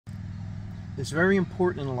It's very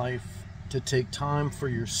important in life to take time for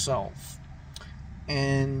yourself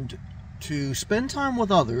and to spend time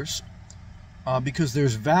with others because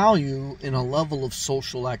there's value in a level of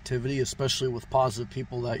social activity, especially with positive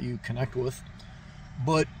people that you connect with.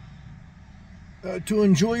 But to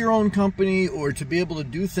enjoy your own company or to be able to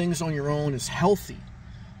do things on your own is healthy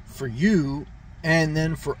for you and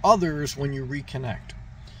then for others when you reconnect.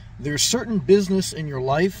 There's certain business in your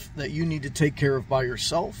life that you need to take care of by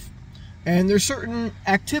yourself. And there's certain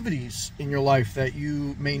activities in your life that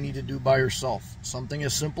you may need to do by yourself. Something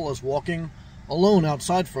as simple as walking alone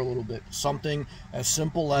outside for a little bit. Something as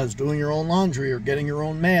simple as doing your own laundry or getting your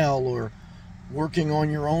own mail or working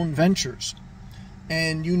on your own ventures.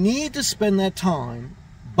 And you need to spend that time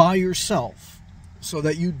by yourself so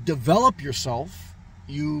that you develop yourself.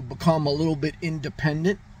 You become a little bit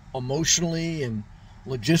independent emotionally and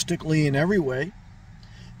logistically in every way.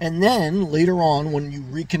 And then later on, when you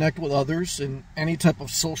reconnect with others in any type of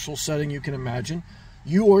social setting you can imagine,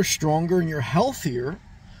 you are stronger and you're healthier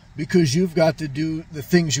because you've got to do the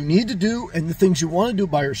things you need to do and the things you want to do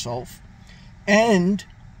by yourself. And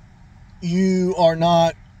you are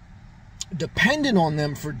not dependent on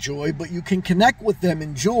them for joy, but you can connect with them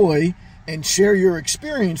in joy and share your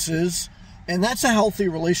experiences. And that's a healthy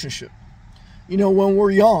relationship. You know, when we're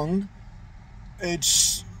young,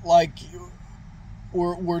 it's like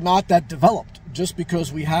we're not that developed just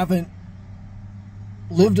because we haven't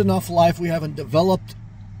lived enough life. We haven't developed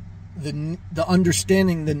the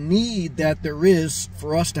understanding, the need that there is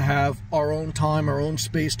for us to have our own time, our own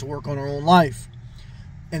space to work on our own life.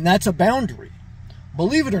 And that's a boundary.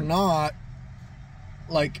 Believe it or not,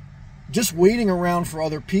 like just waiting around for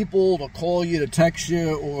other people to call you, to text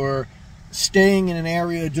you, or staying in an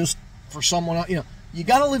area just for someone else, you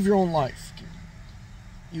got to live your own life.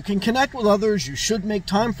 You can connect with others. You should make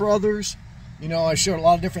time for others. I share a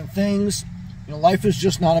lot of different things. Life is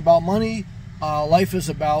just not about money. Life is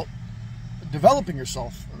about developing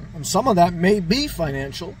yourself. And some of that may be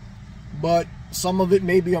financial, but some of it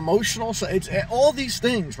may be emotional. So it's all these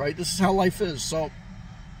things, right? This is how life is. So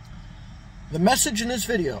the message in this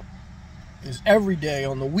video is every day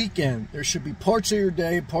on the weekend, there should be parts of your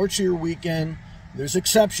day, parts of your weekend. There's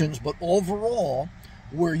exceptions, but overall,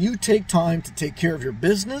 where you take time to take care of your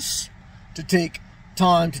business, to take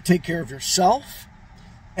time to take care of yourself,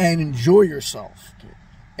 and enjoy yourself,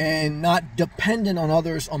 and not dependent on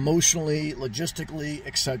others emotionally, logistically,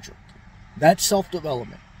 etc. That's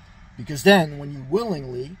self-development. Because then, when you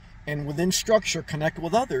willingly and within structure connect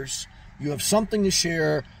with others, you have something to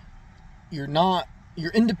share. You're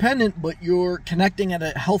independent, but you're connecting at a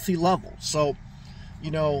healthy level. So,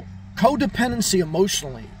 codependency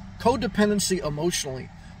emotionally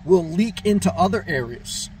will leak into other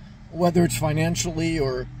areas, whether it's financially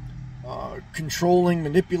or controlling,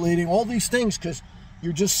 manipulating, all these things, because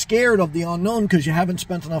you're just scared of the unknown because you haven't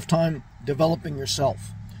spent enough time developing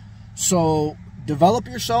yourself. So develop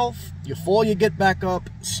yourself. You fall, you get back up,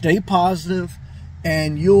 stay positive,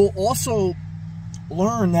 and you'll also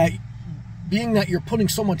learn that being that you're putting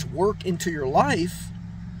so much work into your life,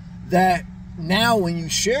 that now when you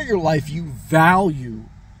share your life, you value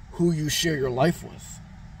who you share your life with.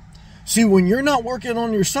 See, when you're not working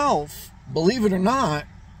on yourself, believe it or not,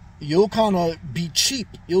 you'll kind of be cheap.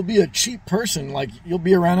 You'll be a cheap person. Like, you'll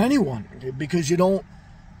be around anyone because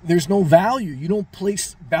there's no value. You don't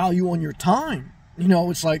place value on your time.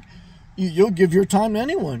 It's like you'll give your time to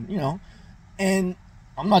anyone, and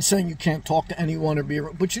I'm not saying you can't talk to anyone or be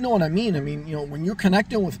around, but you know what I mean? When you're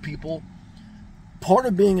connecting with people, part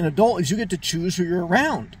of being an adult is you get to choose who you're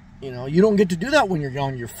around. You don't get to do that when you're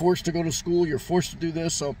young. You're forced to go to school. You're forced to do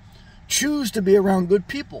this. So choose to be around good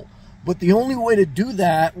people. But the only way to do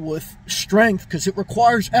that with strength, because it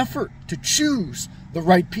requires effort to choose the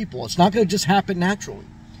right people. It's not going to just happen naturally.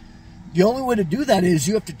 The only way to do that is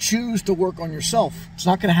you have to choose to work on yourself. It's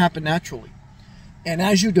not going to happen naturally. And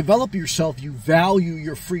as you develop yourself, you value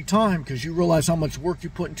your free time because you realize how much work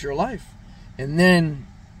you put into your life. And then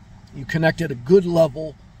you connect at a good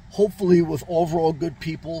level, hopefully with overall good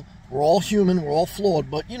people. We're all human, we're all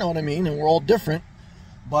flawed, but you know what I mean, and we're all different.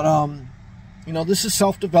 But, this is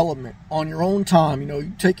self-development on your own time.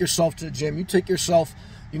 You take yourself to the gym, you take yourself,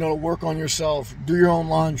 to work on yourself, do your own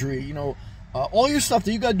laundry, all your stuff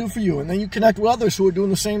that you got to do for you. And then you connect with others who are doing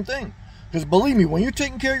the same thing. Because believe me, when you're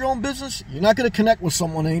taking care of your own business, you're not going to connect with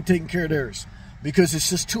someone that ain't taking care of theirs. Because it's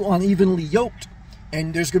just too unevenly yoked,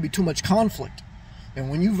 and there's going to be too much conflict. And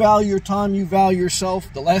when you value your time, you value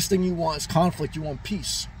yourself, the last thing you want is conflict. You want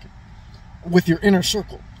peace with your inner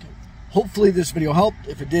circle. Hopefully this video helped.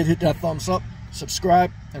 If it did, hit that thumbs up,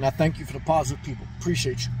 subscribe, and I thank you for the positive people.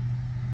 Appreciate you.